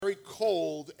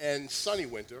cold and sunny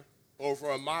winter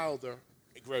over a milder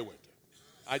gray winter.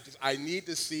 I need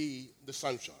to see the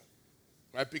sunshine,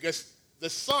 right? Because the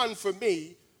sun, for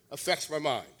me, affects my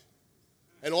mind.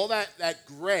 And all that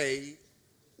gray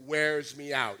wears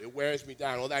me out. It wears me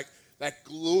down, all that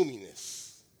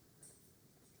gloominess.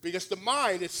 Because the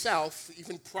mind itself,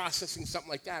 even processing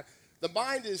something like that, the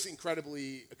mind is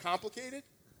incredibly complicated,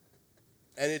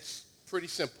 and it's pretty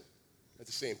simple at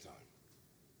the same time.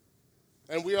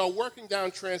 And we are working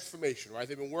down transformation, right?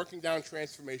 They've been working down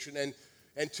transformation,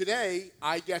 and today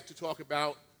I get to talk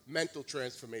about mental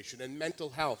transformation and mental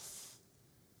health.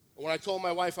 When I told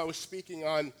my wife I was speaking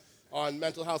on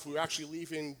mental health, we were actually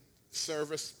leaving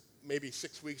service maybe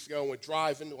 6 weeks ago, and we're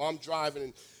driving. Well, I'm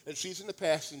driving, and she's in the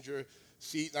passenger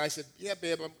seat, and I said, yeah,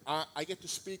 babe, I get to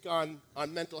speak on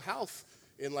mental health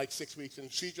in like 6 weeks,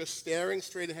 and she's just staring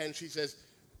straight ahead, and she says,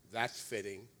 that's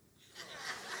fitting.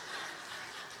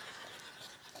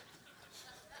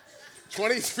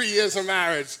 23 years of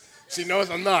marriage, she knows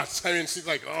I'm nuts. I mean, she's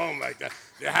like, oh my God,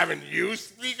 they're having you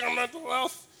speak on mental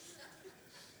health?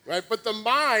 Right, but the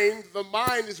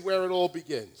mind is where it all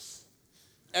begins.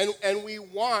 And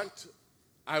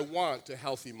I want a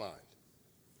healthy mind.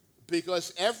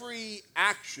 Because every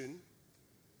action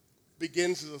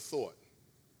begins as a thought.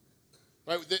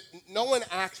 Right? No one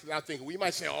acts without thinking. We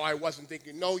might say, oh, I wasn't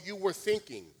thinking. No, you were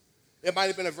thinking. It might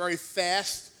have been a very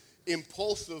fast,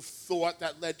 impulsive thought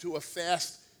that led to a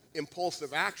fast,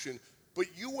 impulsive action. But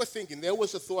you were thinking. There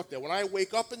was a thought there. When I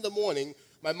wake up in the morning,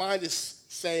 my mind is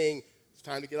saying, it's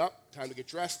time to get up, time to get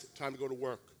dressed, time to go to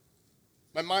work.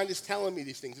 My mind is telling me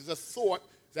these things. It's a thought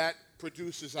that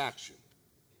produces action.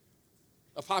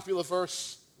 A popular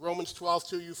verse, Romans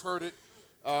 12:2, you've heard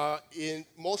it.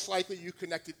 Most likely you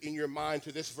connected in your mind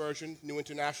to this version, New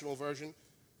International Version.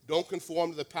 Don't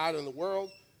conform to the pattern of the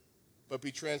world, but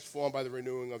be transformed by the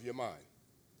renewing of your mind.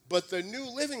 But the New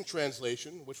Living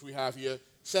Translation, which we have here,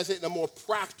 says it in a more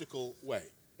practical way.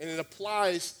 And it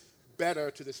applies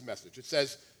better to this message. It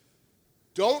says,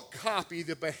 don't copy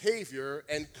the behavior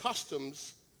and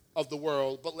customs of the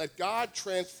world, but let God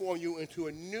transform you into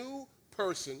a new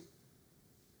person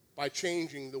by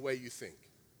changing the way you think.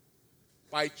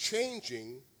 By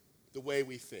changing the way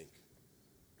we think.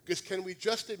 Because can we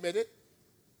just admit it?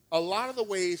 A lot of the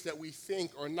ways that we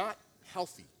think are not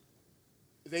healthy.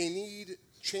 They need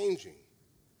changing.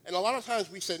 And a lot of times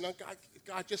we say, no,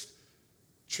 God, just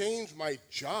change my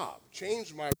job,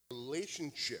 change my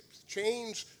relationships,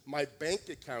 change my bank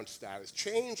account status,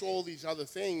 change all these other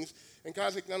things. And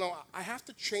God's like, no, I have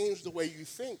to change the way you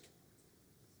think.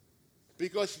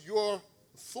 Because your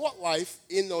thought life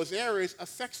in those areas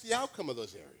affects the outcome of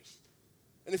those areas.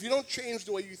 And if you don't change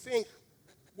the way you think,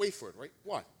 wait for it, right?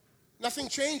 What? Nothing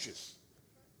changes.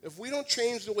 If we don't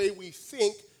change the way we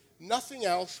think, nothing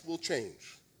else will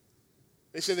change.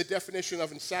 They say the definition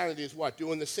of insanity is what?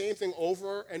 Doing the same thing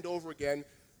over and over again,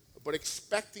 but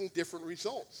expecting different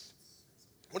results.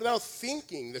 What about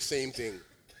thinking the same thing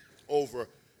over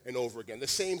and over again? The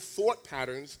same thought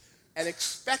patterns and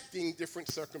expecting different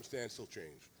circumstantial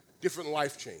change, different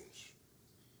life change.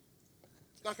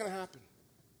 It's not going to happen.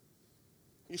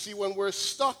 You see, when we're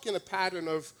stuck in a pattern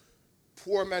of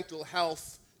poor mental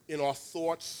health in our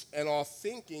thoughts and our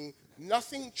thinking,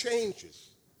 nothing changes.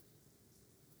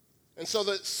 And so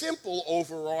the simple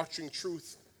overarching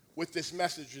truth with this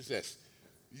message is this.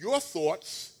 Your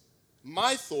thoughts,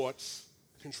 my thoughts,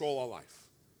 control our life.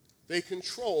 They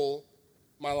control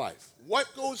my life. What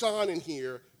goes on in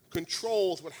here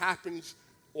controls what happens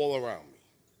all around me.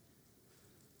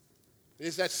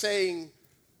 There's that saying,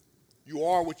 you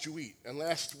are what you eat. And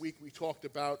last week we talked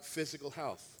about physical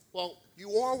health. Well,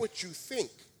 you are what you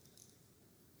think.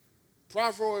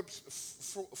 Proverbs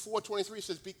 4:23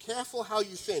 says, be careful how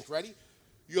you think. Ready?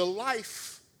 Your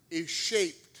life is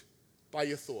shaped by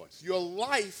your thoughts. Your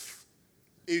life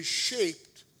is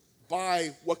shaped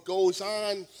by what goes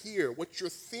on here, what you're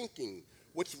thinking,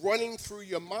 what's running through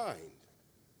your mind.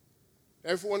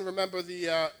 Everyone remember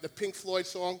the Pink Floyd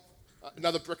song,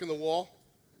 Another Brick in the Wall?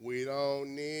 We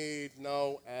don't need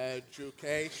no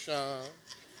education.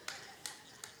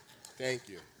 Thank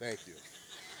you.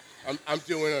 I'm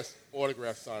doing an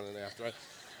autograph signing after. Right?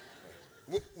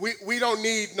 We don't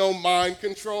need no mind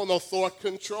control, no thought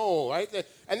control, right?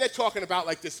 And they're talking about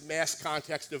like this mass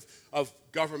context of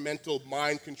governmental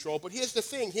mind control. But here's the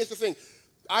thing.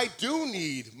 I do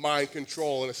need mind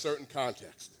control in a certain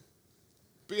context.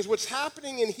 Because what's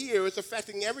happening in here is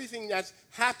affecting everything that's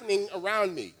happening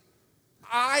around me.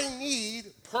 I need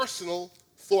personal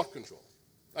thought control.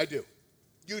 I do.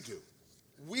 You do.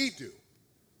 We do.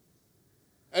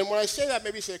 And when I say that,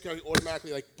 maybe you say, okay,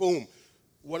 automatically, like, boom,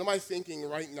 What am I thinking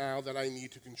right now that I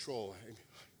need to control?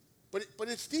 But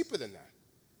it's deeper than that.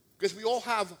 Because we all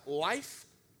have life,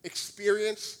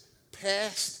 experience,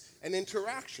 past, and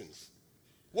interactions.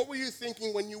 What were you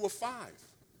thinking when you were 5?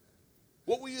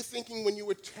 What were you thinking when you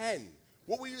were 10?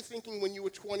 What were you thinking when you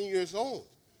were 20 years old?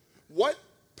 What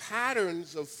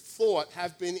patterns of thought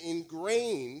have been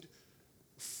ingrained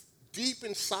deep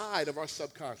inside of our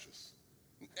subconscious?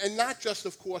 And not just,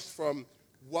 of course, from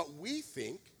what we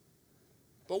think,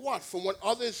 but what? From what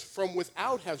others from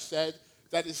without have said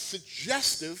that is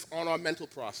suggestive on our mental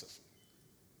processing.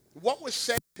 What was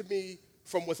said to me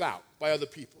from without by other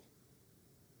people?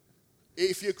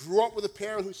 If you grew up with a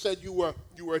parent who said you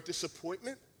were a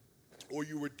disappointment or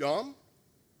you were dumb,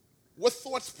 what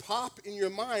thoughts pop in your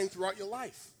mind throughout your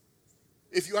life?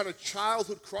 If you had a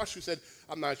childhood crush who said,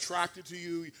 I'm not attracted to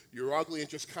you, you're ugly, and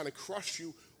just kind of crushed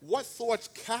you, what thoughts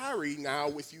carry now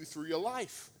with you through your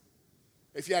life?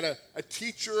 If you had a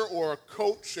teacher or a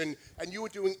coach and you were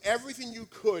doing everything you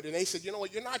could and they said, you know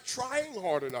what, you're not trying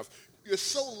hard enough, you're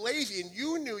so lazy, and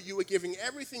you knew you were giving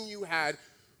everything you had,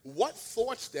 what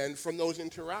thoughts then from those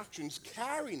interactions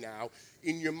carry now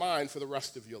in your mind for the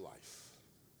rest of your life?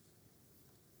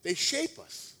 They shape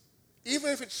us,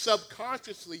 even if it's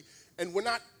subconsciously and we're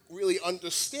not really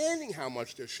understanding how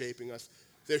much they're shaping us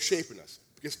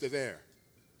because they're there.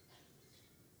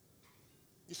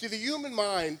 You see, the human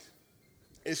mind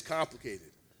is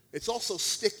complicated. It's also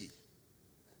sticky.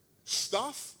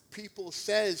 Stuff people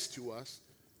says to us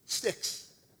sticks.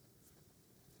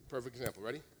 Perfect example.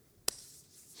 Ready?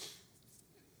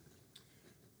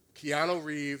 Keanu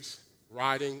Reeves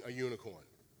riding a unicorn.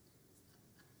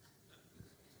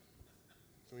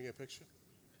 Can we get a picture?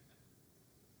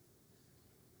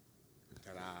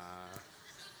 Ta-da.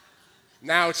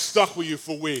 Now it's stuck with you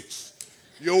for weeks.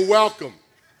 You're welcome.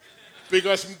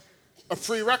 Because a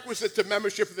prerequisite to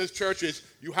membership of this church is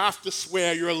you have to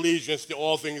swear your allegiance to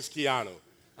all things Keanu.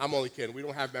 I'm only kidding. We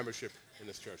don't have membership in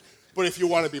this church. But if you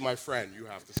want to be my friend, you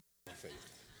have to swear all things.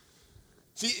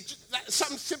 See,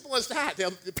 something simple as that.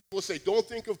 People will say, don't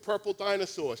think of purple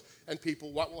dinosaurs. And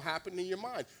people, what will happen in your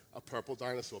mind? A purple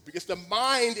dinosaur. Because the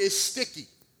mind is sticky.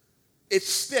 It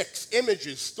sticks.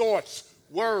 Images, thoughts,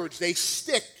 words, they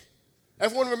stick.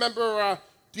 Everyone remember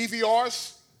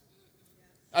DVRs?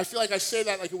 I feel like I say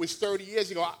that like it was 30 years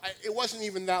ago. It wasn't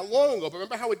even that long ago. But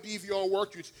remember how a DVR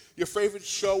worked? Your favorite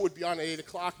show would be on at 8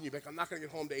 o'clock, and you'd be like, I'm not going to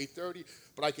get home to 8:30,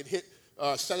 but I could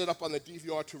set it up on the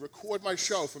DVR to record my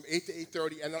show from 8 to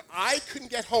 8:30, and then I couldn't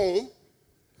get home,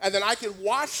 and then I could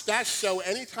watch that show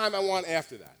anytime I want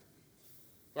after that.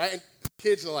 Right? And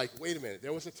kids are like, wait a minute,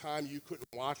 there was a time you couldn't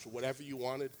watch whatever you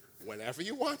wanted whenever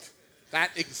you want?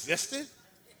 That existed?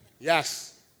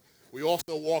 Yes. We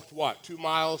also walked, 2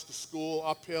 miles to school,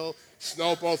 uphill,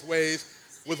 snow both ways,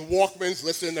 with Walkmans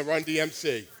listening to Run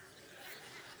DMC.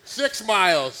 6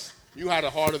 miles. You had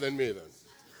it harder than me then.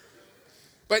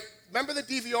 But remember the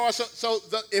DVR?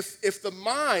 If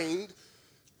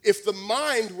the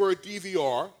mind were a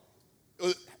DVR,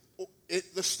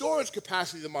 the storage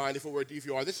capacity of the mind, if it were a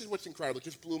DVR, this is what's incredible. It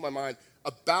just blew my mind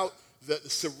about the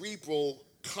cerebral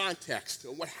context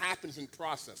and what happens in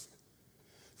processing.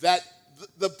 That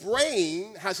the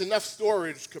brain has enough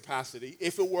storage capacity,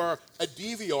 if it were a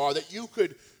DVR, that you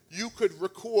could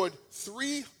record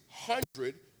 3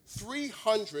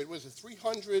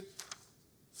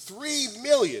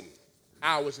 million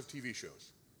hours of TV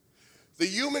shows. The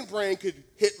human brain could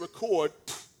hit record,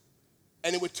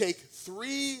 and it would take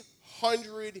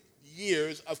 300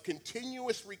 years of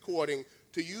continuous recording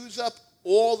to use up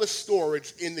all the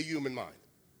storage in the human mind.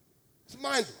 It's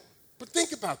mind-blowing. But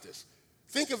think about this.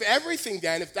 Think of everything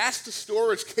then, if that's the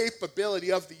storage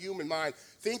capability of the human mind,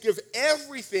 think of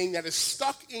everything that is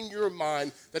stuck in your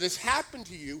mind that has happened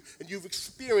to you and you've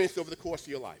experienced over the course of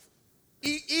your life.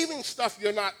 Even stuff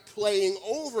you're not playing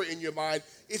over in your mind,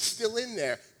 it's still in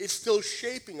there. It's still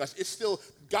shaping us. It's still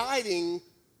guiding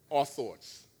our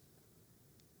thoughts.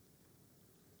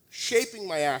 Shaping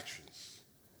my actions.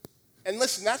 And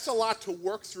listen, that's a lot to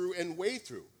work through and wade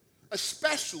through,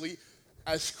 especially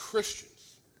as Christians.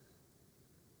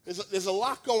 There's a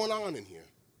lot going on in here.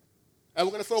 And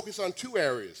we're going to focus on 2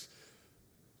 areas.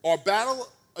 Our battle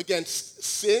against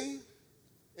sin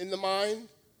in the mind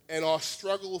and our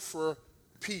struggle for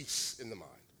peace in the mind.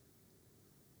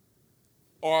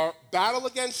 Our battle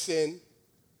against sin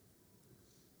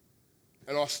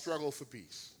and our struggle for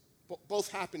peace.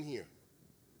 Both happen here.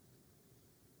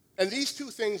 And these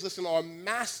 2 things, listen, are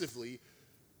massively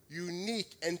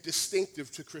unique and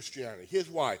distinctive to Christianity. Here's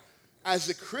why. As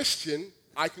a Christian,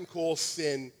 I can call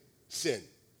sin, sin.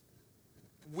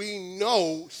 We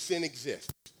know sin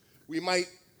exists. We might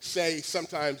say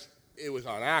sometimes, it was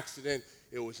on accident,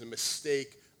 it was a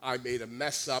mistake, I made a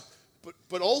mess up.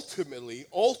 But ultimately,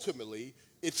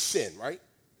 it's sin, right?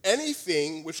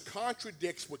 Anything which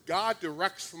contradicts what God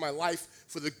directs for my life,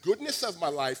 for the goodness of my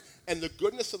life and the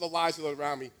goodness of the lives of those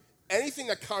around me, anything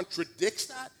that contradicts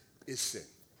that is sin.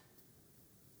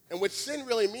 And what sin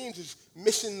really means is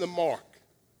missing the mark.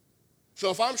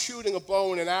 So if I'm shooting a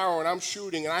bow and an arrow and I'm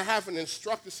shooting and I have an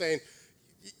instructor saying,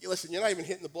 listen, you're not even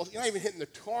hitting the ball, you're not even hitting the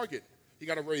target. You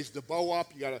got to raise the bow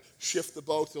up, you got to shift the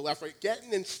bow to the left, right. Get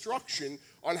an instruction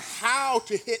on how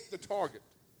to hit the target.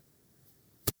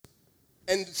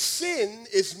 And sin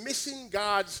is missing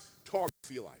God's target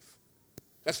for your life.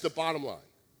 That's the bottom line.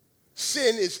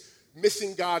 Sin is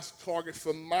missing God's target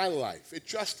for my life. It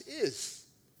just is.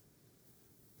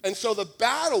 And so the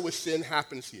battle with sin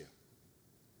happens here.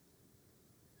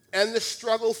 And the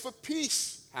struggle for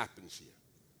peace happens here.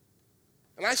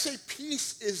 And I say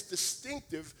peace is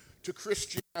distinctive to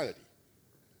Christianity.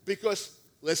 Because,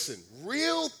 listen,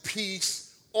 real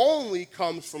peace only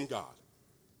comes from God.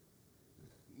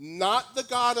 Not the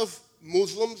God of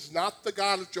Muslims, not the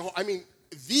God of Jehovah. I mean,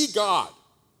 the God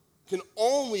can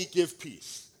only give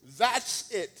peace.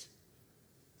 That's it.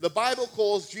 The Bible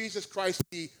calls Jesus Christ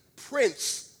the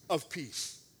Prince of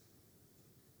Peace.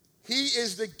 He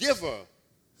is the giver,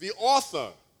 the author,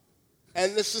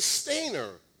 and the sustainer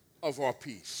of our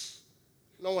peace.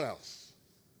 No one else.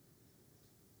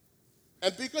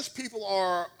 And because people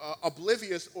are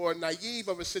oblivious or naive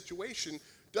of a situation,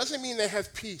 doesn't mean they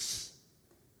have peace.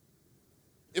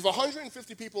 If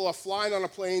 150 people are flying on a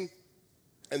plane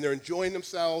and they're enjoying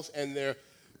themselves and they're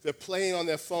playing on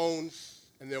their phones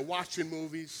and they're watching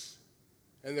movies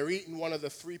and they're eating one of the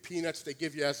 3 peanuts they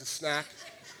give you as a snack.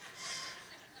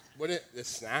 What is it? The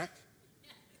snack?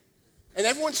 And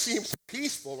everyone seems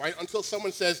peaceful, right? Until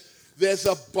someone says, there's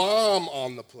a bomb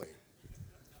on the plane.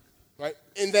 Right?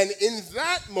 And then in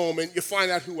that moment, you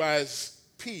find out who has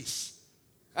peace.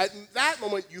 At that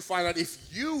moment, you find out if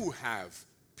you have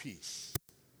peace.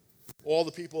 All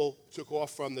the people took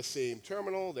off from the same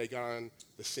terminal. They got on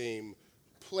the same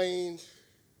plane.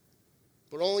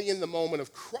 But only in the moment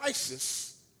of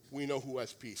crisis, we know who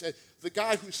has peace. And the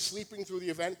guy who's sleeping through the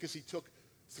event because he took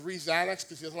 3 Xanax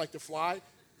because he doesn't like to fly,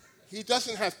 he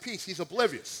doesn't have peace. He's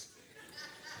oblivious.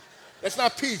 That's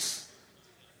not peace.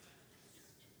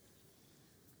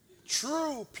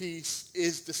 True peace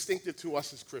is distinctive to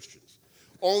us as Christians.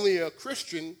 Only a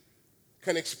Christian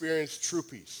can experience true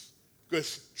peace.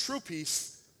 Because true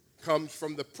peace comes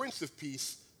from the Prince of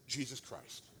Peace, Jesus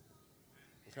Christ.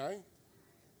 Okay?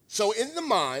 So in the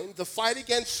mind, the fight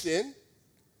against sin,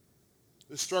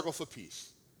 the struggle for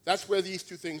peace. That's where these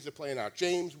two things are playing out.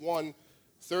 James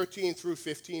 1:13 through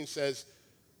 15 says,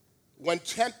 when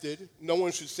tempted, no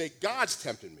one should say, God's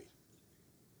tempted me.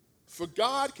 For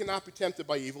God cannot be tempted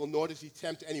by evil, nor does he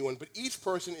tempt anyone. But each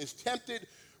person is tempted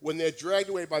when they're dragged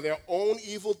away by their own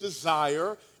evil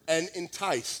desire and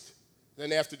enticed.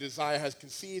 Then after desire has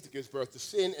conceived, it gives birth to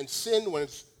sin. And sin, when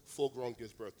it's full grown,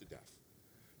 gives birth to death.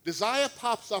 Desire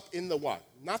pops up in the what?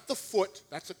 Not the foot,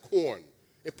 that's a corn.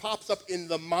 It pops up in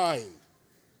the mind.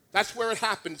 That's where it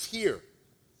happens here.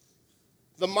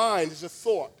 The mind is a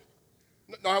thought.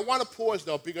 Now I want to pause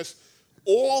though, because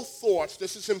all thoughts,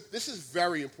 this is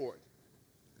very important.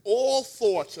 All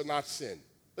thoughts are not sin.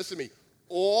 Listen to me.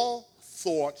 All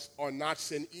thoughts are not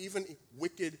sin, even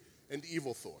wicked and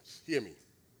evil thoughts. Hear me.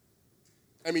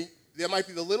 I mean, there might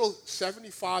be the little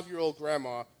 75-year-old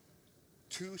grandma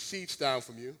 2 seats down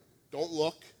from you. Don't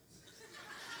look.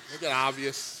 Make it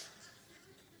obvious.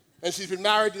 And she's been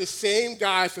married to the same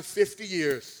guy for 50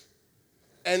 years.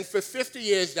 And for 50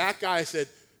 years, that guy said,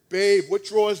 babe, what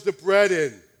drawer's the bread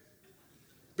in?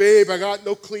 Babe, I got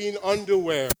no clean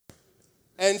underwear.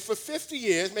 And for 50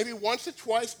 years, maybe once or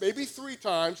twice, maybe 3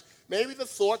 times, maybe the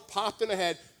thought popped in her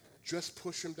head, just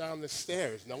push him down the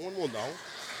stairs. No one will know.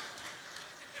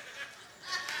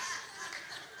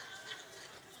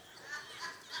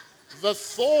 The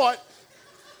thought,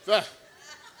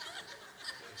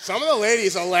 some of the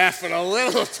ladies are laughing a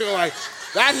little too, like,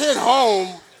 that hit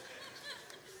home.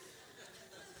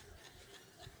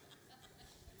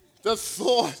 The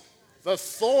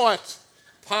thought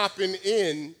popping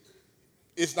in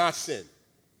is not sin.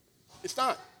 It's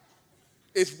not.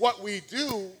 It's what we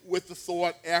do with the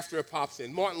thought after it pops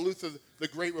in. Martin Luther, the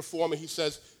great reformer, he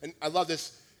says, and I love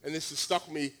this, and this has stuck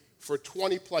with me for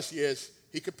 20 plus years,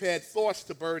 he compared thoughts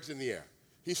to birds in the air.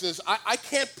 He says, I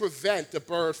can't prevent a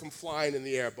bird from flying in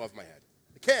the air above my head.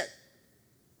 I can't.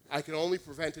 I can only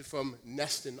prevent it from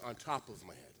nesting on top of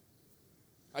my head.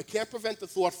 I can't prevent the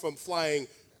thought from flying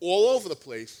all over the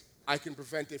place. I can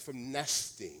prevent it from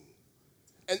nesting.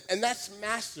 And that's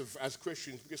massive as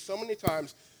Christians, because so many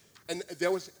times, and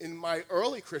there was in my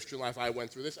early Christian life, I went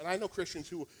through this, and I know Christians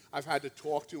who I've had to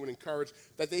talk to and encourage,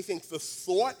 that they think the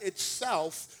thought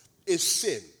itself is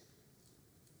sin.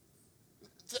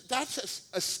 That's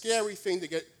a scary thing to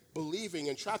get believing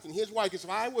and trapped in. Here's why, because if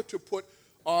I were to put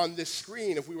on this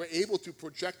screen, if we were able to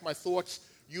project my thoughts,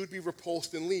 you'd be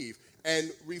repulsed and leave.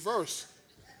 And reverse.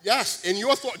 Yes, in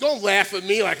your thought, don't laugh at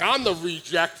me like I'm the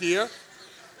reject here.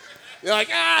 You're like,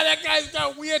 that guy's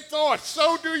got weird thoughts.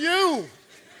 So do you.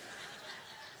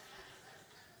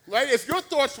 Right? If your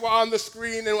thoughts were on the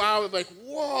screen and I was like,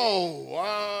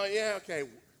 whoa, yeah, okay.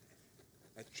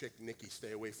 That chick, Nikki,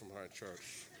 stay away from her in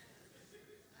church.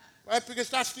 Right? Because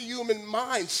that's the human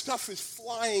mind. Stuff is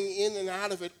flying in and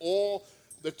out of it all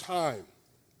the time.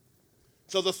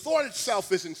 So the thought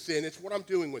itself isn't sin. It's what I'm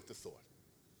doing with the thought.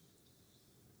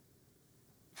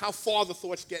 How far the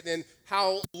thought's getting in,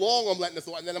 how long I'm letting the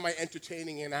thought, and then am I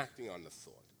entertaining and acting on the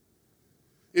thought?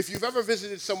 If you've ever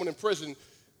visited someone in prison,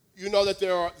 you know that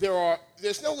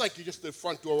there's no like you just the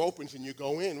front door opens and you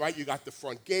go in, right? You got the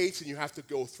front gates and you have to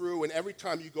go through, and every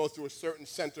time you go through a certain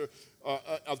center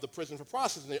of the prison for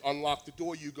processing, they unlock the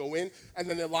door, you go in, and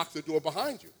then they lock the door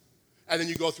behind you. And then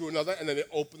you go through another, and then they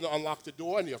unlock the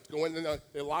door, and you have to go in, and then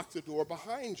they lock the door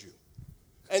behind you.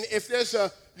 And if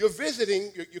you're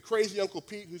visiting your crazy Uncle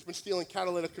Pete who's been stealing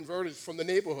catalytic converters from the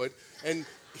neighborhood, and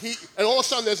all of a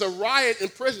sudden there's a riot in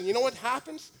prison, you know what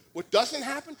happens? What doesn't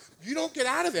happen? You don't get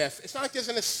out of there. It's not like there's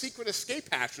a secret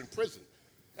escape hatch in prison.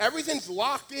 Everything's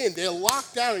locked in. They're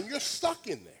locked down, and you're stuck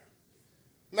in there.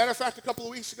 Matter of fact, a couple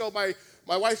of weeks ago,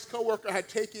 my wife's coworker had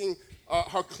taken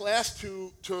her class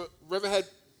to Riverhead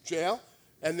Jail,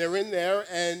 and they're in there,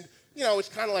 and it's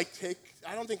kind of like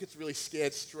I don't think it's really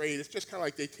scared straight. It's just kind of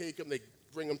like they take them, they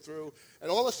bring them through, and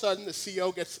all of a sudden the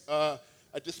CO gets a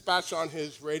dispatch on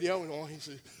his radio, and he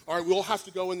says, all right, we all have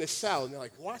to go in this cell. And they're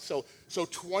like, what? So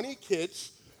 20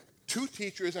 kids, 2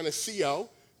 teachers, and a CO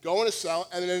go in a cell,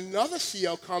 and then another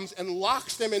CO comes and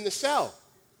locks them in the cell.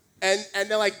 And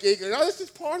they're like, this is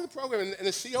part of the program. And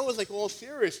the CO is like all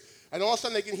serious. And all of a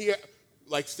sudden they can hear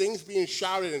like things being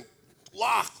shouted and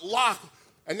lock.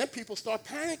 And then people start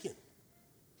panicking.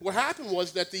 What happened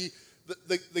was that the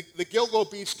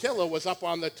Gilgo Beach killer was up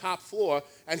on the top floor,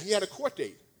 and he had a court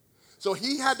date. So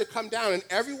he had to come down, and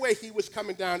every way he was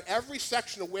coming down, every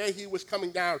section of where he was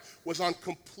coming down was on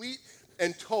complete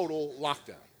and total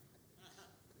lockdown.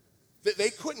 They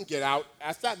couldn't get out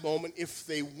at that moment if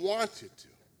they wanted to.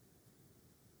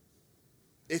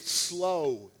 It's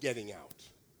slow getting out.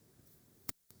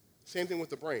 Same thing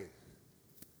with the brain.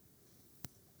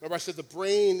 Remember I said the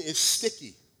brain is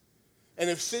sticky. And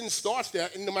if sin starts there,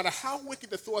 and no matter how wicked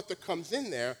the thought that comes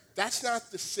in there, that's not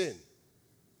the sin.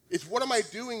 It's what am I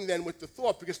doing then with the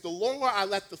thought? Because the longer I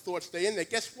let the thought stay in there,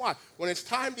 guess what? When it's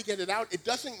time to get it out, it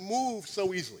doesn't move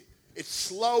so easily. It's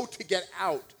slow to get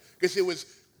out because it was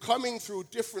coming through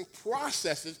different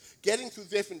processes, getting through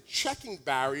different checking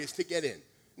barriers to get in. And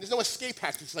there's no escape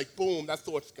hatch. It's like, boom, that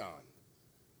thought's gone.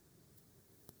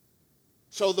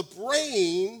 So the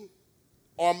brain,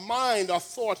 our mind, our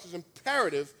thoughts is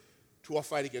imperative to our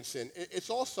fight against sin. It's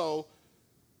also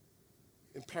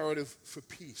imperative for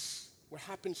peace. What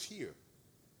happens here?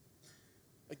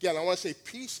 Again, I want to say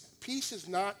peace is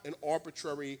not an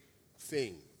arbitrary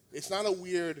thing. It's not a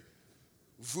weird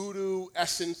voodoo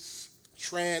essence,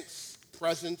 trance,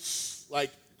 presence,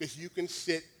 like because you can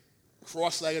sit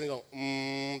cross-legged and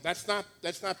go, that's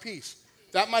not peace.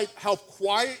 That might help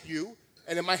quiet you,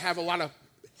 and it might have a lot of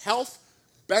health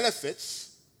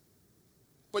benefits,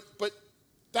 but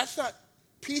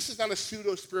peace is not a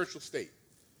pseudo-spiritual state.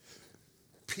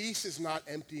 Peace is not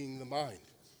emptying the mind.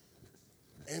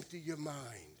 Empty your mind.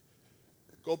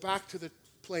 Go back to the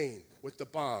plane with the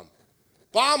bomb.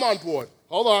 Bomb on board.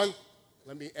 Hold on.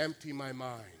 Let me empty my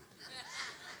mind.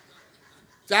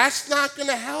 That's not going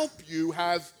to help you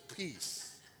have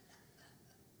peace.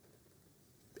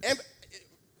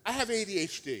 I have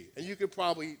ADHD, and you could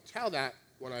probably tell that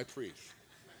when I preach.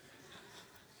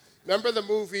 Remember the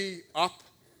movie Up?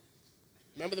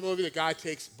 Remember the movie the guy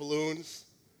takes balloons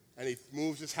and he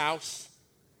moves his house?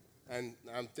 And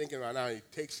I'm thinking right now, he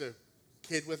takes a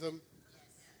kid with him.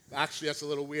 Actually, that's a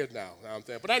little weird now I'm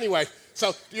thinking. But anyway,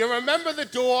 so do you remember the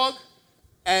dog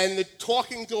and the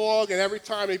talking dog, and every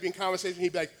time he'd be in conversation,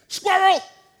 he'd be like, squirrel!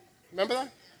 Remember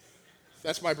that?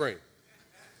 That's my brain.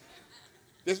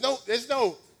 There's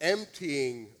no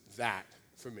emptying that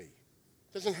for me.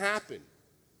 It doesn't happen.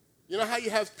 You know how you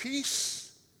have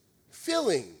peace?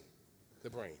 Filling the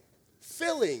brain,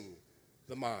 filling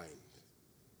the mind,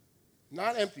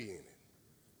 not emptying it.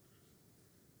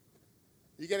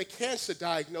 You get a cancer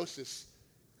diagnosis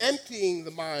Emptying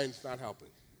the mind's not helping.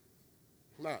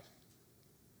 Not.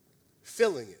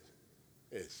 Filling it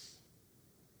is.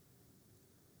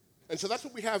 And so that's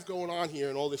what we have going on here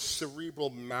in all this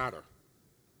cerebral matter.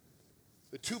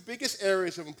 The two biggest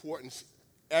areas of importance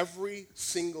every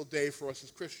single day for us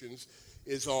as Christians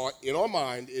in our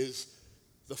mind is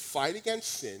the fight against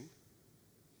sin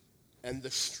and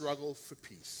the struggle for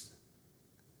peace.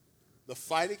 The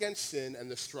fight against sin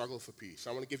and the struggle for peace.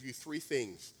 I want to give you three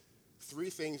things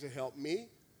that help me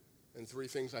and three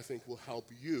things I think will help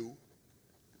you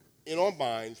in our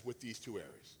minds with these two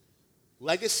areas.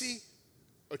 Legacy,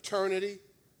 eternity,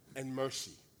 and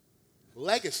mercy.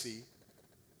 Legacy,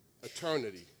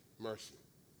 eternity, mercy.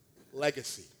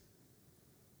 Legacy.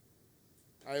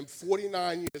 I am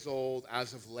 49 years old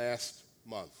as of last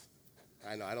month.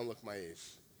 I know, I don't look my age.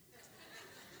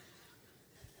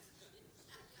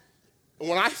 And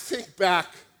when I think back,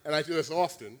 and I do this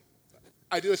often,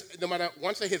 I do this no matter,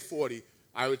 once I hit 40,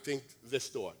 I would think this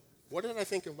thought. What did I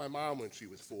think of my mom when she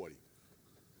was 40?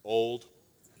 Old.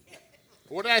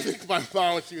 What did I think of my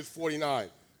mom when she was 49?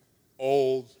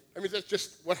 Old. I mean, that's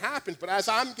just what happens. But as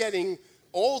I'm getting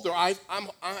older, I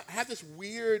have this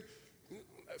weird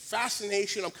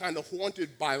fascination. I'm kind of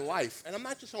haunted by life. And I'm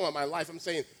not just talking about my life. I'm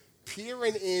saying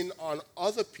peering in on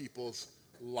other people's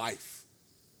life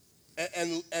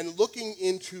and looking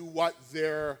into what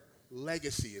their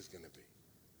legacy is going to be.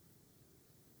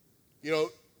 You know,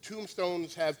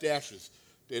 tombstones have dashes.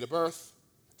 Date of birth,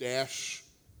 dash,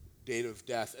 date of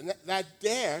death. And that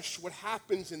dash, what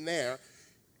happens in there,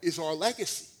 is our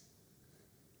legacy.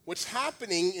 What's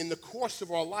happening in the course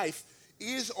of our life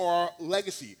is our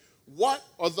legacy. What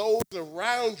are those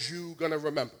around you going to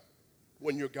remember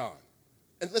when you're gone?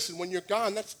 And listen, when you're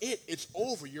gone, that's it. It's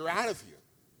over. You're out of here.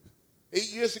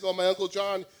 8 years ago, my Uncle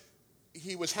John,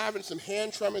 he was having some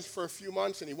hand tremors for a few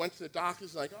months, and he went to the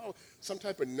doctors, like, oh, some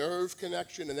type of nerve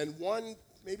connection. And then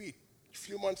maybe a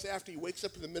few months after, he wakes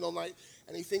up in the middle of the night,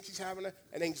 and he thinks he's having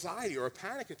an anxiety or a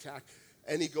panic attack.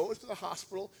 And he goes to the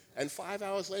hospital, and 5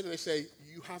 hours later, they say,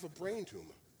 you have a brain tumor.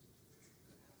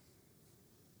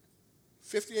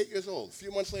 58 years old. A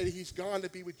few months later, he's gone to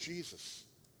be with Jesus.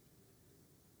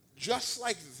 Just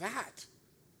like that.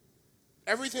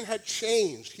 Everything had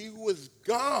changed. He was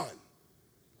gone.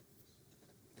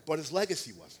 But his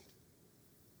legacy wasn't.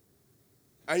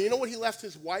 And you know what he left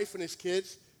his wife and his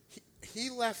kids? He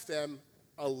left them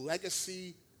a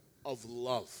legacy of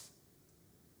love.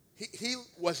 He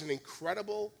was an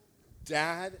incredible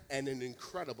dad and an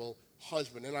incredible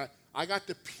husband. And I got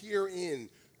to peer in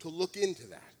to look into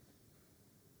that.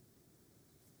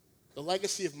 The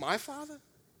legacy of my father?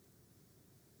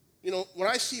 You know, when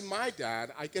I see my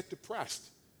dad, I get depressed.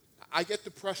 I get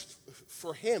depressed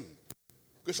for him.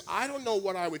 Because I don't know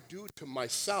what I would do to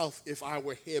myself if I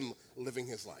were him living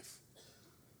his life.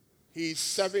 He's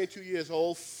 72 years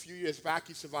old. A few years back,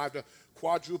 he survived a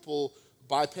quadruple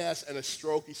bypass and a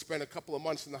stroke. He spent a couple of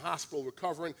months in the hospital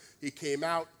recovering. He came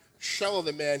out, shell of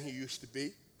the man he used to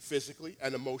be, physically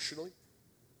and emotionally.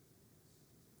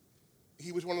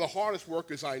 He was one of the hardest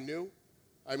workers I knew.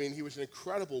 I mean, he was an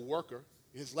incredible worker.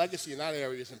 His legacy in that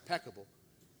area is impeccable.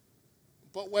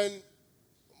 But when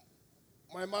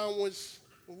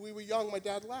we were young, my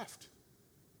dad left.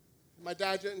 My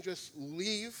dad didn't just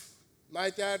leave.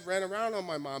 My dad ran around on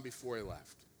my mom before he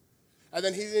left. And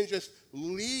then he didn't just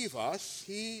leave us.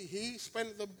 He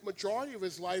spent the majority of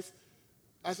his life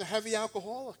as a heavy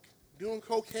alcoholic, doing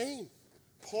cocaine,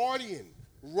 partying,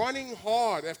 running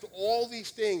hard after all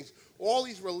these things, all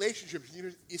these relationships.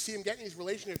 You see him getting these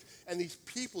relationships and these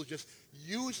people just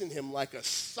using him like a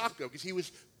sucker because he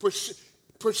was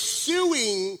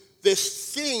pursuing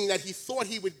this thing that he thought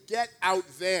he would get out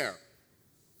there.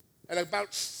 And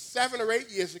about 7 or 8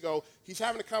 years ago, he's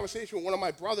having a conversation with one of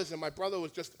my brothers, and my brother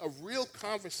was just a real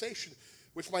conversation,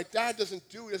 which my dad doesn't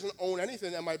do. He doesn't own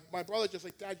anything. And my brother just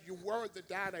like, Dad, you weren't the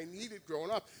dad I needed growing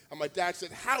up. And my dad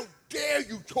said, how dare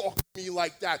you talk to me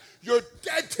like that? You're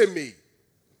dead to me.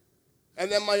 And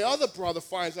then my other brother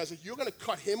finds out, I said, you're going to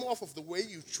cut him off of the way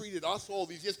you've treated us all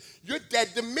these years? You're dead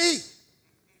to me.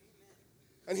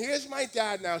 And here's my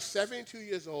dad now, 72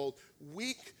 years old,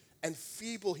 weak and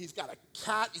feeble. He's got a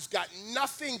cat. He's got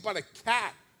nothing but a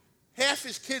cat. Half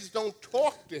his kids don't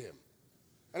talk to him.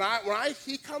 And when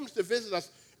he comes to visit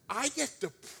us, I get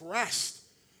depressed.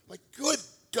 Like, good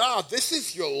God, this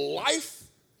is your life?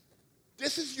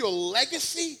 This is your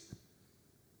legacy?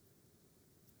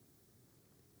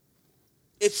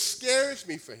 It scares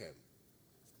me for him.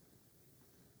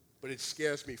 But it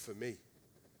scares me for me.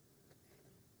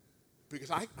 Because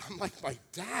I'm like my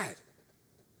dad.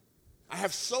 I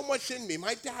have so much in me.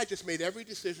 My dad just made every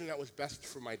decision that was best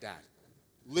for my dad.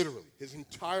 Literally, his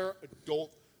entire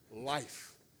adult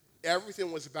life.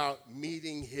 Everything was about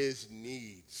meeting his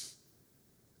needs.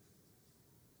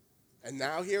 And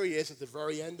now here he is at the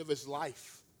very end of his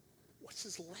life. What's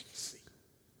his legacy?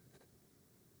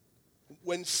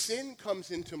 When sin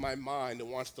comes into my mind and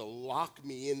wants to lock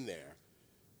me in there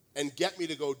and get me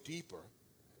to go deeper,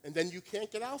 and then you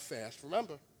can't get out fast,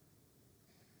 remember,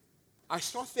 I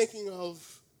start thinking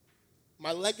of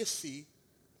my legacy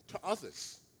to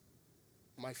others,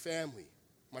 my family,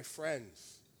 my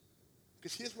friends.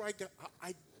 Because here's what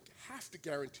I have to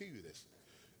guarantee you this.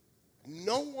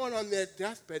 No one on their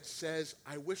deathbed says,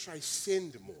 I wish I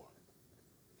sinned more.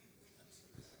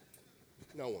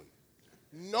 No one.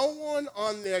 No one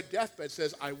on their deathbed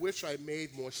says, I wish I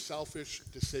made more selfish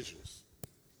decisions.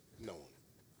 No one.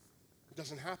 It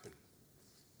doesn't happen.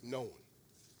 No one.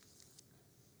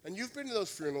 And you've been to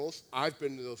those funerals. I've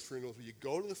been to those funerals where you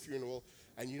go to the funeral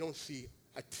and you don't see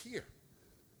a tear.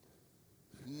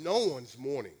 No one's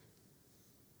mourning.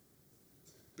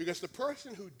 Because the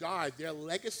person who died, their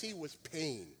legacy was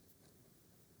pain.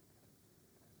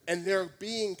 And their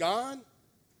being gone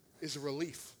is a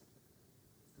relief.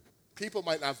 People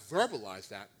might not verbalize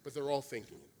that, but they're all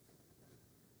thinking it.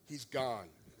 He's gone.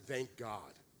 Thank God.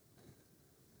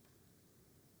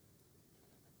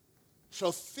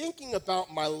 So thinking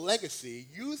about my legacy,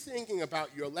 you thinking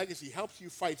about your legacy helps you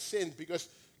fight sin because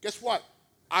guess what?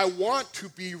 I want to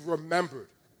be remembered.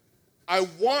 I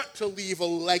want to leave a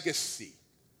legacy.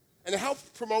 And it helps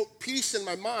promote peace in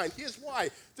my mind. Here's why.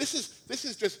 This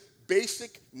is just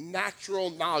basic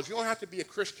natural knowledge. You don't have to be a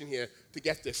Christian here to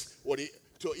get this or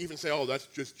to even say, oh, that's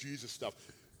just Jesus stuff.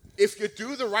 If you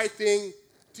do the right thing,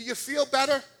 do you feel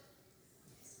better?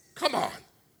 Come on.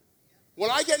 When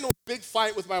I get in a big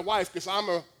fight with my wife because I'm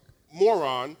a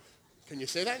moron, can you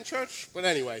say that in church? But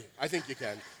anyway, I think you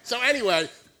can. So anyway,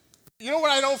 you know what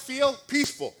I don't feel?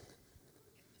 Peaceful.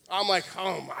 I'm like,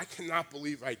 oh, I cannot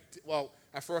believe I did. Well,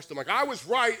 at first I'm like, I was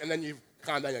right, and then you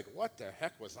kind of like, what the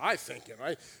heck was I thinking,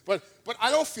 right? But I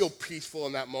don't feel peaceful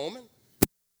in that moment.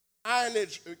 And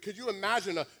could you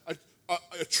imagine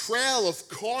a trail of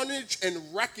carnage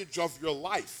and wreckage of your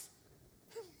life?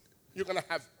 You're going to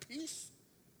have peace?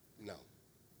 No.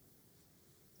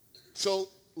 So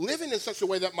living in such a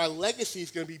way that my legacy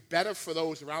is going to be better for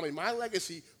those around me, my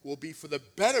legacy will be for the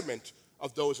betterment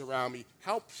of those around me,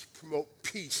 helps promote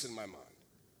peace in my mind.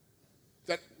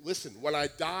 That, listen, when I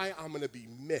die, I'm going to be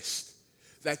missed.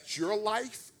 That your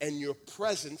life and your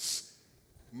presence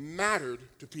mattered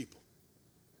to people.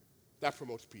 That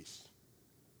promotes peace.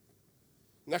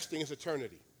 Next thing is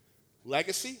eternity.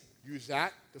 Legacy, use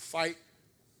that to fight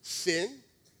sin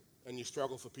and you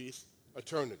struggle for peace.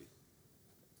 Eternity.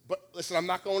 But listen, I'm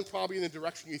not going probably in the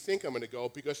direction you think I'm going to go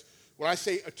because when I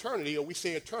say eternity or we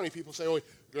say eternity, people say, oh, we're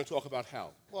going to talk about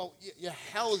hell. Well, yeah,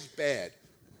 hell is bad.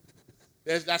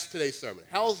 That's today's sermon.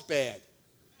 Hell's bad.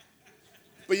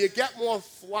 But you get more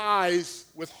flies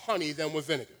with honey than with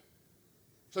vinegar.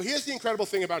 So here's the incredible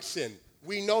thing about sin.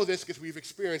 We know this because we've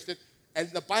experienced it, and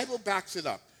the Bible backs it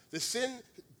up. The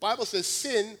Bible says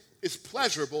sin is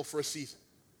pleasurable for a season.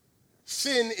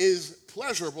 Sin is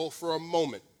pleasurable for a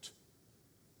moment.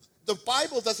 The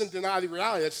Bible doesn't deny the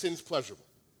reality that sin's pleasurable.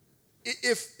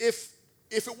 If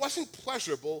it wasn't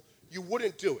pleasurable, you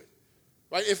wouldn't do it.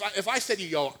 Right? If I said to you,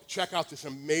 yo, check out this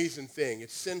amazing thing.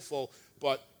 It's sinful,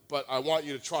 but I want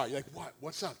you to try it. You're like, what?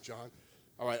 What's up, John?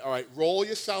 All right. Roll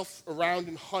yourself around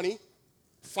in honey.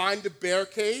 Find a bear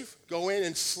cave. Go in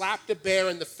and slap the bear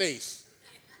in the face.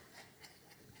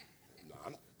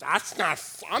 No,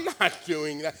 I'm not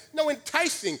doing that. No,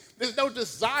 enticing. There's no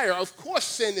desire. Of course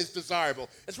sin is desirable.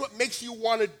 It's what makes you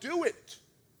want to do it.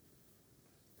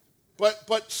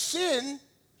 But sin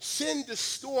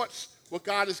distorts what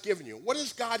God has given you. What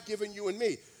has God given you and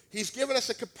me? He's given us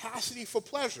a capacity for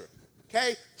pleasure.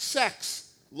 Okay?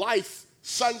 Sex, life,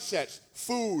 sunsets,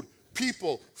 food,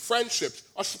 people, friendships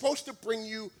are supposed to bring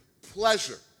you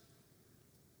pleasure.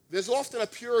 There's often a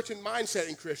Puritan mindset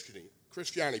in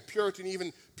Christianity. Puritan,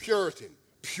 even Puritan,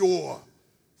 pure.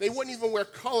 They wouldn't even wear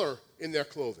color in their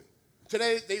clothing.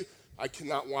 Today, I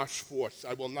cannot watch sports.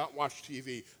 I will not watch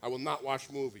TV. I will not watch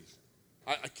movies.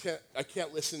 I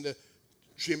can't listen to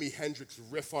Jimi Hendrix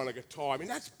riff on a guitar. I mean,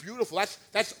 that's beautiful.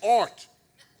 That's art.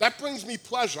 That brings me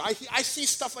pleasure. I see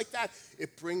stuff like that.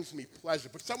 It brings me pleasure.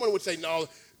 But someone would say, no,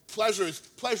 pleasure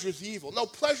is evil. No,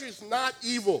 pleasure is not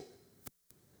evil.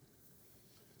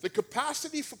 The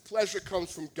capacity for pleasure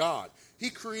comes from God.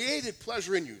 He created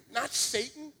pleasure in you, not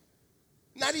Satan,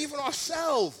 not even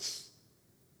ourselves.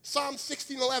 Psalm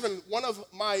 16:11, one of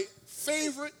my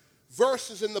favorite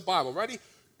verses in the Bible. Ready?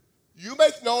 You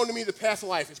make known to me the path of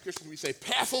life. As Christians, we say,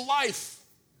 path of life.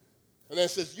 And then it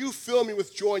says, you fill me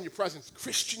with joy in your presence,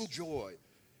 Christian joy.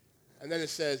 And then it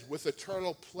says, with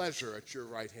eternal pleasure at your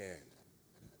right hand.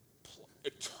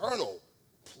 Eternal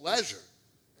pleasure.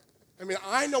 I mean,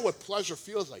 I know what pleasure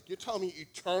feels like. You're telling me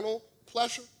eternal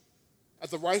pleasure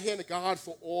at the right hand of God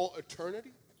for all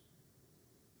eternity?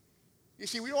 You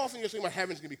see, we often just think about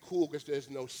heaven's going to be cool because there's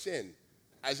no sin,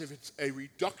 as if it's a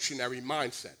reductionary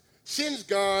mindset. Sin's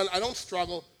gone, I don't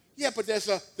struggle. Yeah, but there's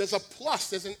a plus,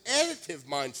 there's an additive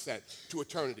mindset to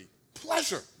eternity.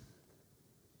 Pleasure.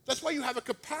 That's why you have a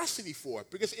capacity for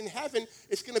it, because in heaven,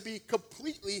 it's going to be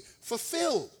completely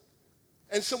fulfilled.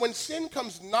 And so when sin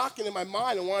comes knocking in my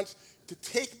mind and wants to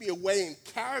take me away and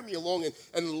carry me along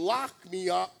and lock me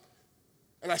up,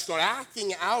 and I start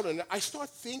acting out, and I start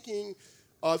thinking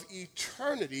of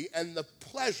eternity and the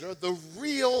pleasure, the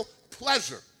real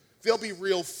pleasure. There'll be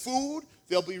real food,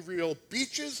 there'll be real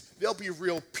beaches, there'll be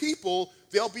real people,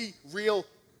 there'll be real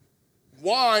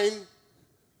wine.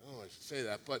 Oh, I should say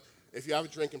that, but if you have a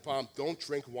drinking problem, don't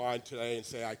drink wine today and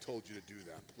say, I told you to do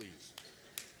that, please.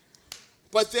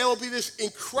 But there will be this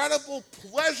incredible,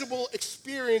 pleasurable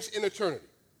experience in eternity.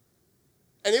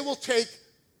 And it will take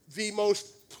the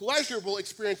most pleasurable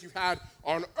experience you've had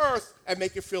on earth and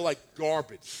make it feel like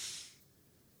garbage.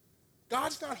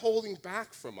 God's not holding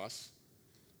back from us.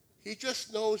 He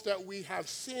just knows that we have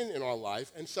sin in our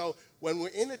life. And so when we're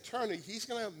in eternity, he's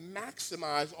going to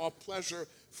maximize our pleasure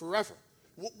forever.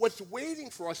 What's waiting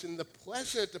for us in the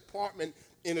pleasure department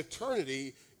in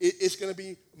eternity is going to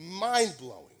be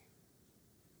mind-blowing.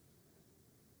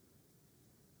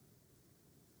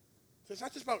 So it's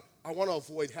not just about, I want to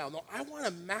avoid hell. No, I want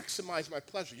to maximize my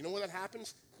pleasure. You know when that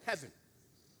happens? Heaven.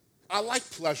 I like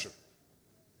pleasure.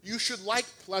 You should like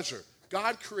pleasure.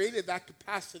 God created that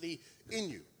capacity in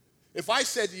you. If I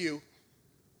said to you,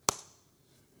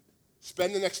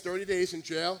 spend the next 30 days in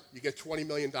jail, you get $20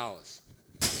 million.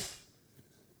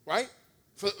 Right?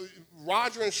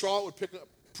 Roger and Charlotte would pick up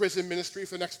prison ministry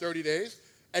for the next 30 days,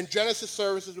 and Genesis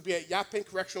services would be at Yaphank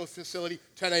Correctional Facility,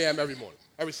 10 a.m. every morning,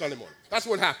 every Sunday morning. That's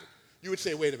what happened. You would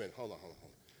say, wait a minute, hold on.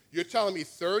 You're telling me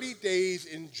 30 days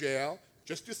in jail,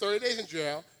 just do 30 days in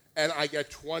jail, and I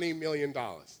get $20 million.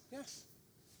 Yes.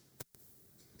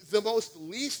 The most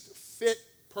least fit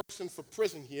person for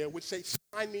prison here would say,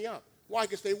 sign me up. Why?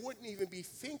 Because they wouldn't even be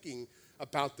thinking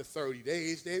about the 30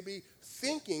 days. They'd be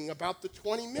thinking about the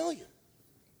 20 million.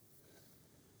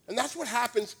 And that's what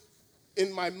happens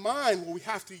in my mind where we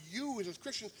have to use as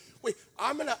Christians. Wait,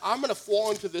 I'm gonna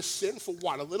fall into this sin for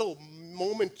what? A little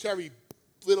momentary,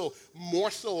 little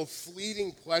morsel of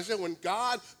fleeting pleasure when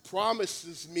God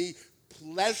promises me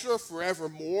pleasure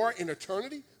forevermore in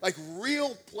eternity? Like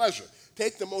real pleasure.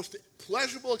 Take the most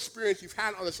pleasurable experience you've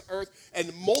had on this earth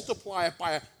and multiply it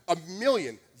by a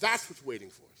million. That's what's waiting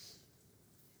for us.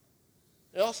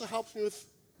 It also helps me with,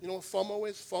 you know what FOMO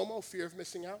is? FOMO, fear of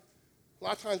missing out. A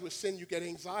lot of times with sin, you get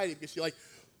anxiety because you're like,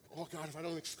 oh, God, if I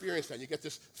don't experience that, you get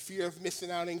this fear of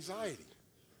missing out anxiety.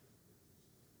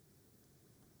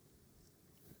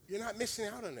 You're not missing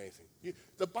out on anything.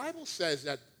 The Bible says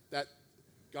that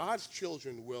God's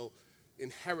children will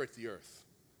inherit the earth.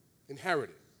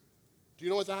 Inherit it. Do you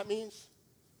know what that means?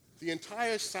 The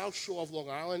entire South Shore of Long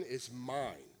Island is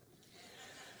mine.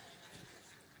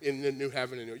 In the new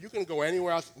heaven and new earth. You can go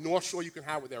anywhere else. North Shore you can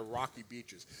have with their rocky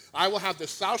beaches. I will have the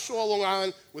South Shore of Long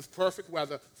Island with perfect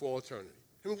weather for all eternity.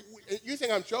 I mean, you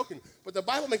think I'm joking, but the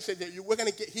Bible makes it that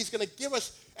he's going to give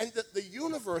us, and the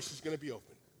universe is going to be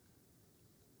open.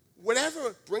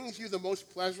 Whatever brings you the most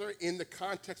pleasure in the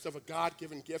context of a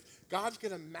God-given gift, God's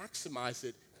going to maximize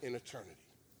it in eternity.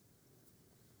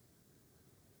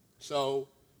 So,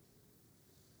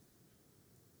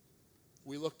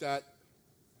 we looked at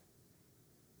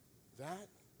that,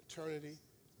 eternity,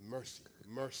 mercy.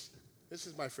 This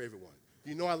is my favorite one.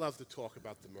 You know I love to talk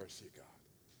about the mercy of God.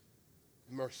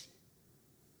 Mercy.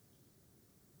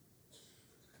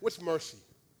 What's mercy?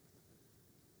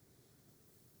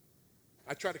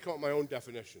 I tried to come up with my own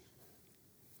definition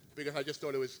because I just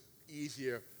thought it was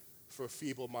easier for a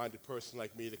feeble-minded person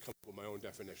like me to come up with my own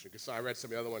definition. Because I read some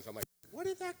of the other ones, I'm like, what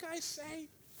did that guy say?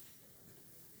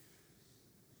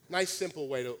 Nice, simple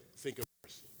way to think of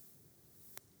mercy.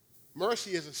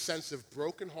 Mercy is a sense of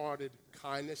brokenhearted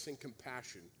kindness and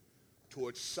compassion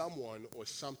towards someone or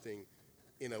something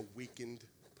in a weakened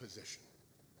position.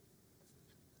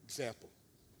 Example.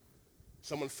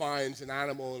 Someone finds an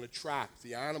animal in a trap.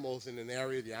 The animal's in an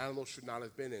area the animal should not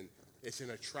have been in. It's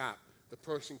in a trap. The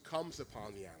person comes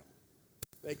upon the animal.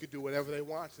 They could do whatever they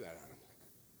want to that animal.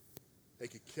 They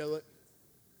could kill it,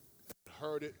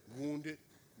 hurt it, wound it,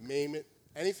 maim it,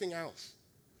 anything else.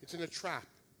 It's in a trap.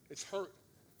 It's hurt.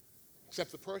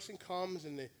 Except the person comes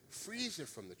and they frees it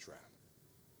from the trap.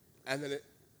 And then it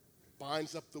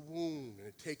binds up the wound, and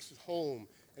it takes it home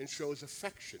and shows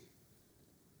affection.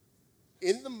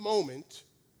 In the moment,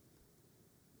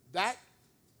 that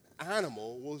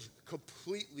animal was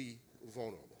completely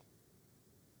vulnerable.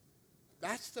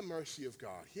 That's the mercy of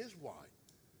God. Here's why.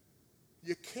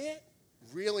 You can't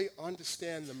really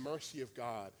understand the mercy of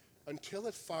God until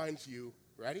it finds you,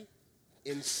 ready,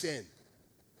 in sin.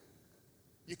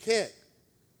 You can't.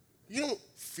 You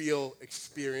don't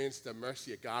experience the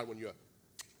mercy of God when you're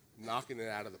knocking it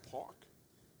out of the park.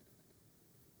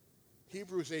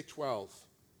 Hebrews 8:12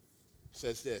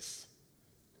 says this,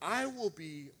 I will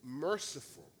be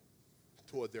merciful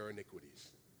toward their iniquities,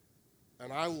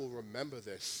 and I will remember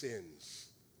their sins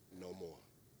no more.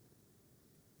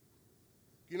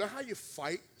 You know how you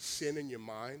fight sin in your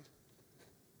mind?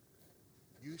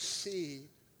 You see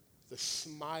the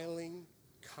smiling,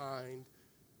 kind,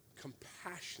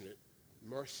 compassionate,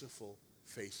 merciful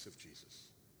face of Jesus.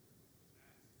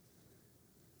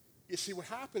 You see, what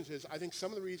happens is, I think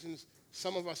some of the reasons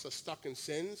some of us are stuck in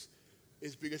sins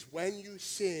is because when you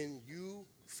sin, you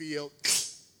feel,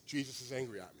 Jesus is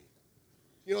angry at me.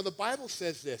 You know, the Bible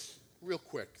says this, real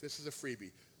quick. This is a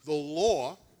freebie. The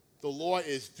law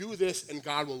is do this and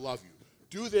God will love you.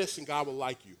 Do this and God will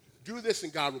like you. Do this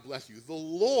and God will bless you. The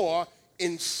law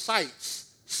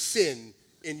incites sin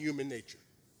in human nature.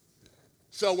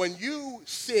 So when you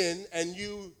sin and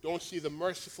you don't see the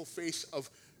merciful face of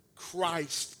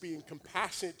Christ being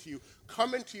compassionate to you,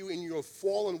 coming to you in your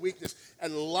fallen weakness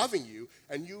and loving you,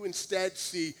 and you instead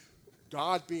see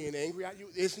God being angry at you,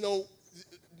 there's no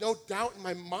doubt in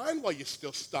my mind why you're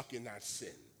still stuck in that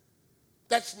sin.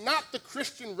 That's not the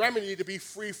Christian remedy to be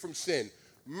free from sin.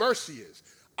 Mercy is.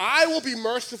 I will be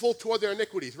merciful toward their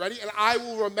iniquities, ready? And I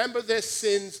will remember their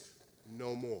sins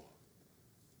no more.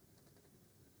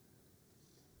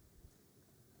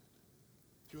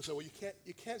 People say, well,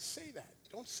 you can't say that.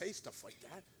 Don't say stuff like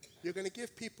that. You're going to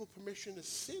give people permission to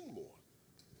sin more.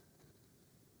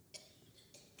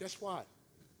 Guess what?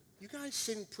 You guys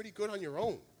sin pretty good on your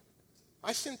own.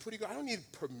 I sin pretty good. I don't need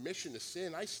permission to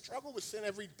sin. I struggle with sin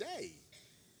every day.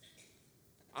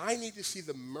 I need to see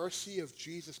the mercy of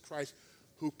Jesus Christ,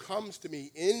 who comes to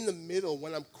me in the middle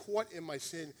when I'm caught in my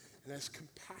sin and has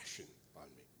compassion on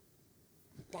me.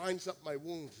 Binds up my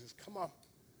wounds and says, come on.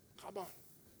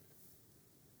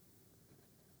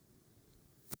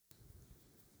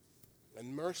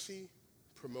 And mercy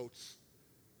promotes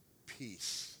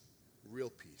peace, real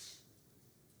peace.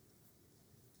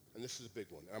 And this is a big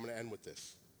one. And I'm going to end with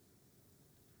this.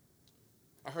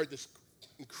 I heard this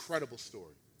incredible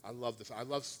story. I love this. I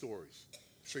love stories. I'm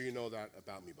sure you know that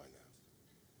about me by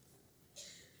now.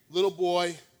 Little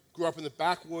boy grew up in the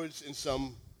backwoods in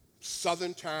some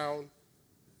southern town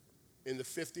in the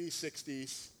 50s,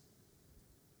 60s.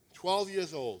 12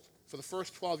 years old. For the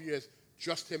first 12 years,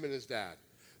 just him and his dad.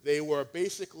 They were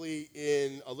basically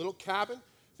in a little cabin.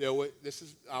 This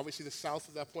is obviously the South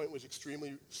at that point was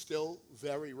still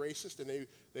very racist, and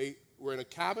they were in a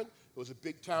cabin. There was a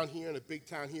big town here and a big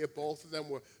town here. Both of them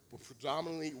were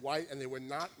predominantly white, and they were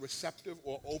not receptive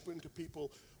or open to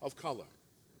people of color.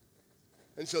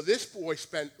 And so this boy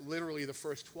spent literally the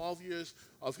first 12 years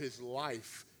of his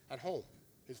life at home.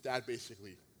 His dad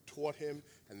basically taught him,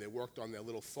 and they worked on their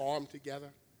little farm together.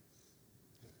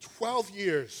 12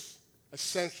 years,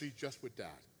 essentially just with dad.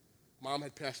 Mom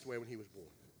had passed away when he was born.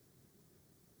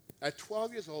 At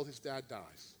 12 years old, his dad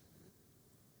dies.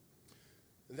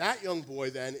 And that young boy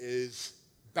then is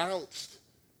bounced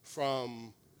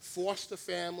from foster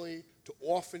family to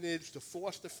orphanage to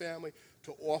foster family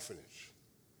to orphanage.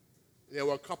 There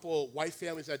were a couple of white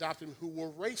families that adopted him who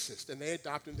were racist, and they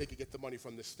adopted him. They could get the money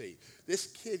from the state. This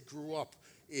kid grew up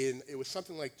it was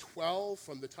something like 12,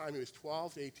 from the time he was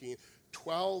 12 to 18,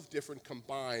 12 different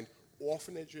combined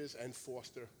orphanages and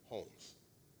foster homes.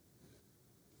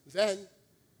 Then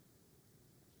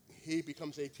he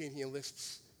becomes 18, he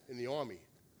enlists in the army,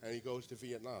 and he goes to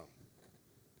Vietnam.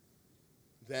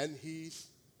 Then he's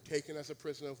taken as a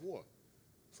prisoner of war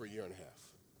for a year and a half.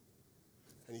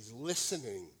 And he's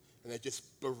listening, and they're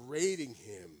just berating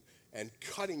him and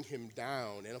cutting him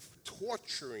down and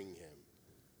torturing him.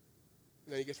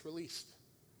 And then he gets released.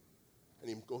 And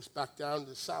he goes back down to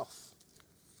the South.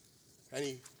 And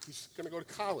he's going to go to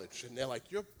college. And they're like,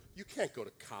 you can't go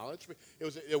to college.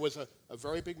 It was a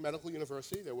very big medical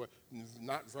university. There were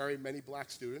not very many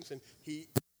black students. And he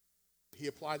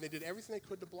applied. They did everything they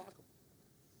could to block him.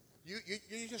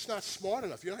 You're just not smart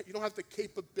enough. You don't have the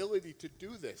capability to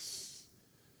do this.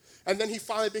 And then he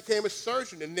finally became a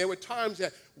surgeon. And there were times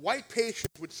that white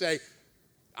patients would say,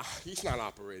 he's not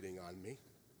operating on me.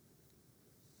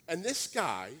 And this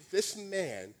guy, this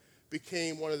man,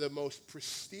 became one of the most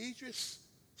prestigious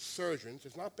surgeons,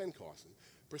 it's not Ben Carson,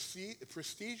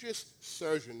 prestigious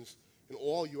surgeons in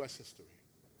all U.S. history.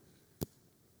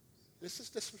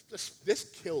 This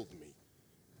killed me.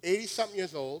 80-something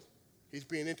years old, he's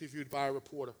being interviewed by a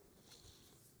reporter.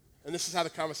 And this is how the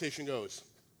conversation goes.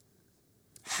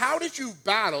 How did you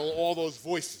battle all those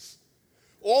voices?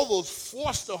 All those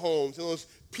foster homes and those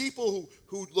people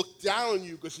who look down on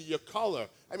you because of your color.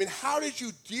 I mean, how did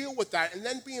you deal with that? And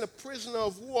then being a prisoner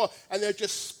of war, and they're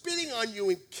just spitting on you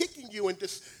and kicking you, and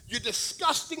you're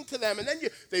disgusting to them. And then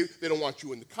they don't want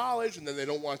you in the college, and then they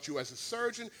don't want you as a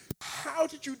surgeon. How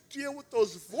did you deal with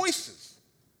those voices?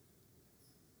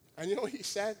 And you know what he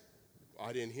said?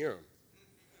 I didn't hear him.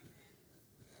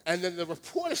 And then the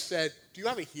reporter said, do you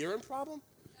have a hearing problem?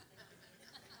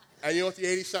 And you know what the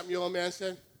 80-something-year-old man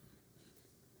said?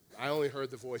 I only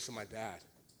heard the voice of my dad.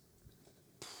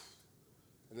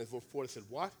 And the reporter said,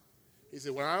 what? He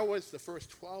said, when I was the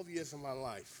first 12 years of my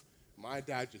life, my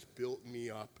dad just built me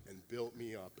up and built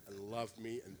me up and loved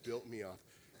me and built me up.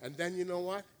 And then you know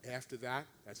what? After that,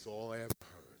 that's all I ever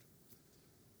heard.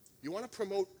 You want to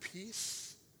promote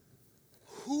peace?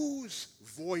 Whose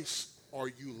voice are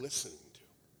you listening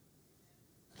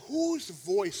to? Whose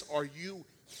voice are you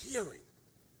hearing?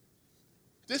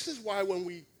 This is why when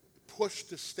we push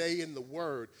to stay in the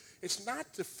Word, it's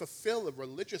not to fulfill a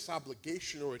religious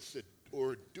obligation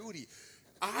or a duty.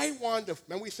 I want to,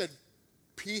 remember we said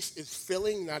peace is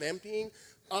filling, not emptying?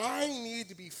 I need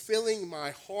to be filling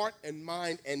my heart and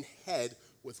mind and head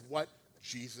with what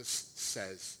Jesus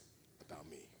says about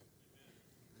me,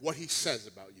 what he says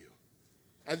about you.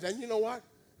 And then you know what?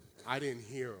 I didn't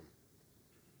hear him.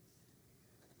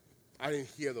 I didn't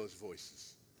hear those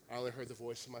voices. I only heard the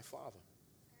voice of my Father.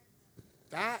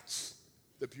 That's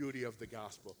the beauty of the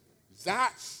gospel.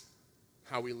 That's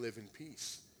how we live in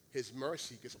peace. His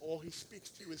mercy, because all he speaks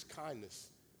to you is kindness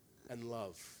and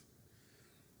love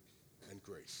and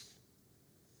grace.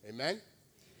 Amen?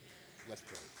 Let's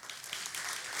pray.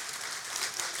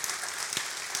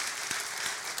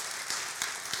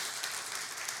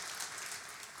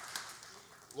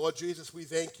 Lord Jesus, we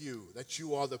thank you that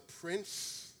you are the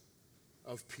Prince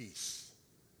of Peace.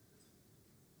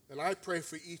 And I pray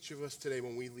for each of us today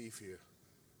when we leave here.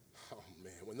 Oh,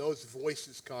 man, when those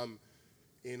voices come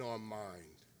in our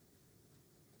mind,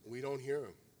 we don't hear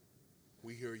them.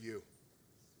 We hear you.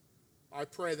 I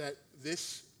pray that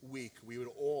this week we would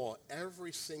all,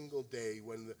 every single day,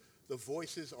 when the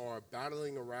voices are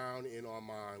battling around in our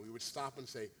mind, we would stop and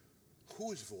say,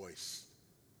 whose voice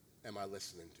am I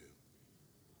listening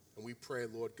to? And we pray,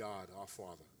 Lord God, our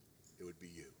Father, it would be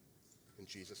you. In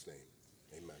Jesus' name,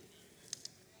 amen.